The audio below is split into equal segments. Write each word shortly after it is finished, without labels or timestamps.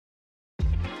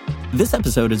This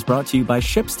episode is brought to you by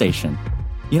ShipStation.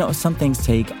 You know, some things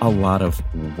take a lot of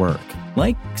work,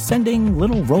 like sending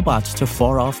little robots to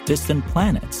far-off distant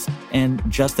planets. And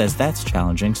just as that's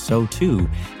challenging, so too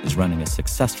is running a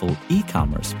successful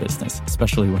e-commerce business,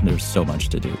 especially when there's so much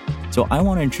to do. So I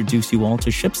want to introduce you all to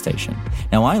ShipStation.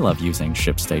 Now, I love using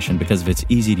ShipStation because of its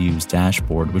easy-to-use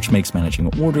dashboard, which makes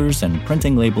managing orders and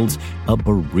printing labels a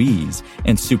breeze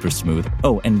and super smooth.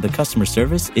 Oh, and the customer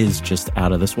service is just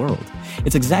out of this world.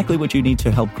 It's exactly what you need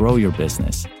to help grow your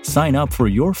business. Sign up for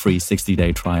your free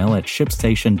 60-day trial at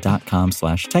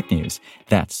shipstation.com/technews.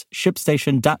 That's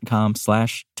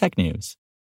shipstation.com/technews.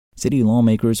 City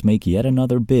lawmakers make yet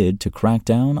another bid to crack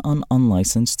down on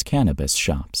unlicensed cannabis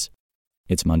shops.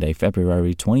 It's Monday,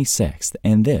 February 26th,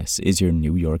 and this is your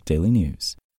New York Daily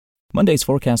News. Monday's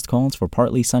forecast calls for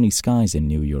partly sunny skies in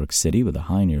New York City with a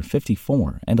high near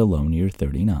 54 and a low near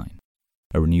 39.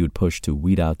 A renewed push to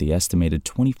weed out the estimated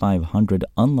 2,500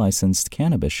 unlicensed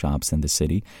cannabis shops in the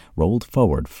city rolled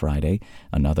forward Friday,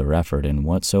 another effort in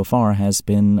what so far has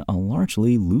been a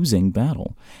largely losing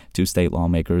battle. Two state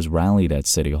lawmakers rallied at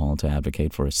City Hall to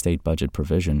advocate for a state budget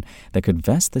provision that could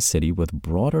vest the city with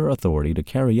broader authority to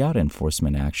carry out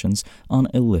enforcement actions on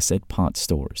illicit pot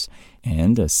stores.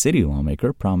 And a city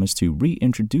lawmaker promised to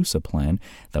reintroduce a plan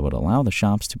that would allow the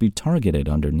shops to be targeted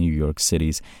under New York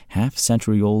City's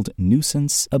half-century-old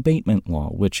nuisance abatement law,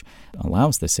 which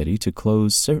allows the city to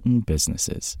close certain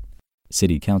businesses.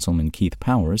 City Councilman Keith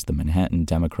Powers, the Manhattan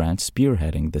Democrat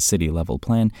spearheading the city-level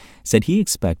plan, said he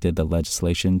expected the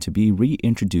legislation to be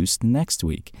reintroduced next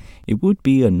week. It would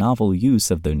be a novel use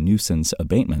of the nuisance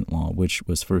abatement law, which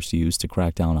was first used to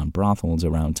crack down on brothels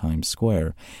around Times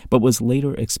Square, but was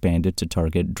later expanded to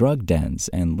target drug dens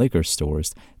and liquor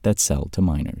stores that sell to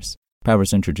minors.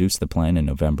 Powers introduced the plan in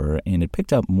November, and it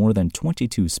picked up more than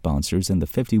 22 sponsors in the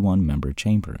 51-member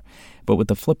chamber. But with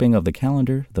the flipping of the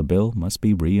calendar, the bill must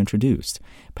be reintroduced.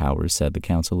 Powers said the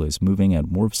council is moving at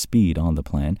warp speed on the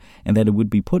plan and that it would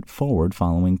be put forward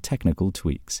following technical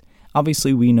tweaks.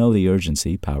 Obviously, we know the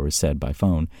urgency, Powers said by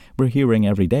phone. We're hearing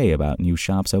every day about new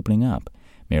shops opening up.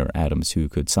 Mayor Adams, who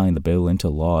could sign the bill into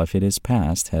law if it is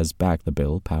passed, has backed the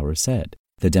bill, Powers said.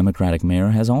 The Democratic mayor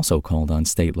has also called on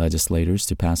state legislators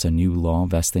to pass a new law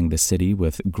vesting the city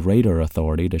with greater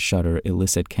authority to shutter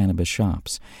illicit cannabis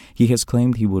shops. He has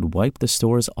claimed he would wipe the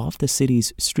stores off the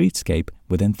city's streetscape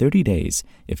within 30 days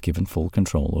if given full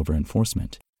control over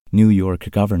enforcement. New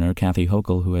York Governor Kathy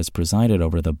Hochul, who has presided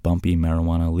over the bumpy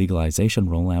marijuana legalization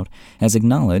rollout, has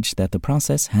acknowledged that the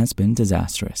process has been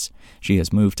disastrous. She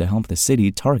has moved to help the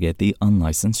city target the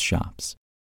unlicensed shops.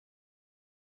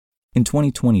 In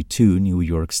 2022, New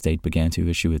York State began to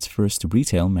issue its first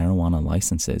retail marijuana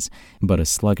licenses, but a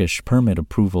sluggish permit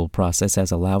approval process has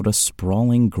allowed a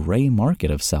sprawling gray market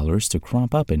of sellers to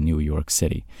crop up in New York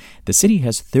City. The city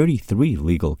has 33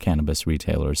 legal cannabis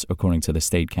retailers, according to the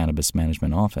State Cannabis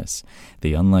Management Office.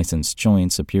 The unlicensed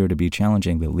joints appear to be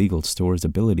challenging the legal stores'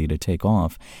 ability to take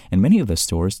off, and many of the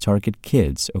stores target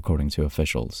kids, according to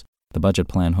officials. The budget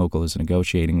plan Hochul is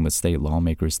negotiating with state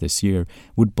lawmakers this year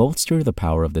would bolster the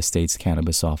power of the state's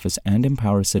cannabis office and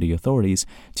empower city authorities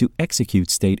to execute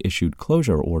state-issued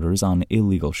closure orders on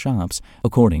illegal shops,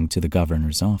 according to the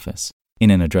governor's office.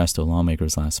 In an address to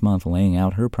lawmakers last month laying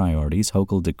out her priorities,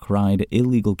 Hochul decried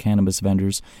illegal cannabis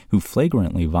vendors who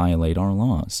flagrantly violate our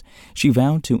laws. She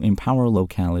vowed to empower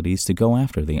localities to go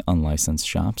after the unlicensed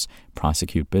shops,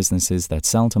 prosecute businesses that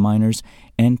sell to minors,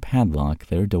 and padlock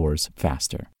their doors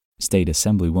faster. State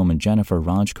Assemblywoman Jennifer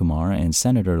Rajkumar and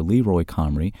Senator Leroy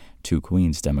Comrie, two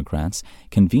Queens Democrats,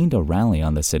 convened a rally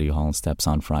on the City Hall steps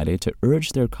on Friday to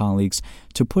urge their colleagues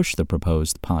to push the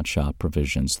proposed pot shop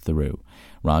provisions through.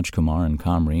 Rajkumar and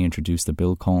Comrie introduced a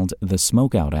bill called the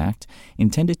Smokeout Act,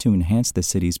 intended to enhance the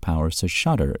city's powers to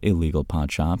shutter illegal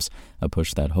pot shops, a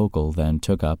push that Hochul then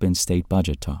took up in state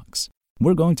budget talks.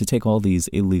 We're going to take all these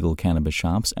illegal cannabis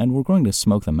shops and we're going to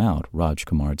smoke them out,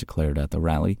 Rajkumar declared at the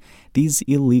rally. These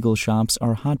illegal shops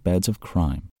are hotbeds of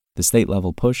crime. The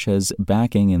state-level push has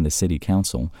backing in the city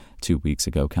council. 2 weeks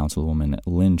ago, Councilwoman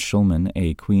Lynn Schulman,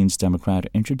 a Queens Democrat,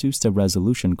 introduced a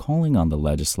resolution calling on the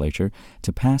legislature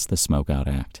to pass the Smokeout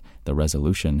Act. The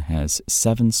resolution has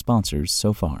 7 sponsors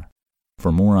so far.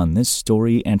 For more on this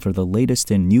story and for the latest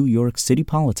in New York City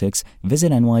politics,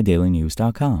 visit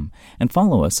nydailynews.com and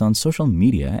follow us on social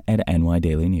media at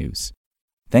nydailynews.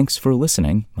 Thanks for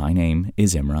listening. My name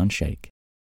is Imran Sheikh.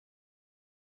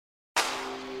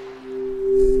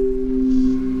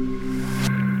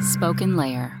 Spoken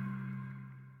Layer.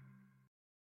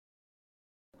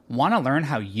 Want to learn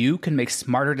how you can make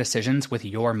smarter decisions with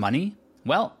your money?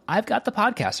 Well, I've got the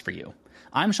podcast for you.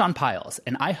 I'm Sean Piles,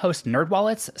 and I host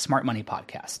NerdWallet's Smart Money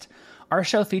Podcast. our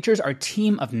show features our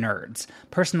team of nerds,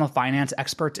 personal finance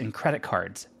experts in credit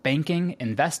cards, banking,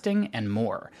 investing, and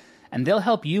more. And they'll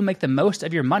help you make the most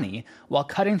of your money while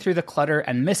cutting through the clutter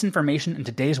and misinformation in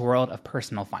today's world of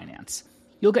personal finance.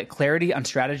 You'll get clarity on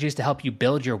strategies to help you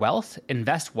build your wealth,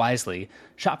 invest wisely,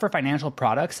 shop for financial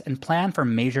products, and plan for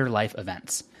major life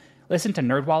events. Listen to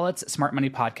NerdWallet's Smart Money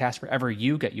Podcast wherever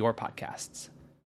you get your podcasts.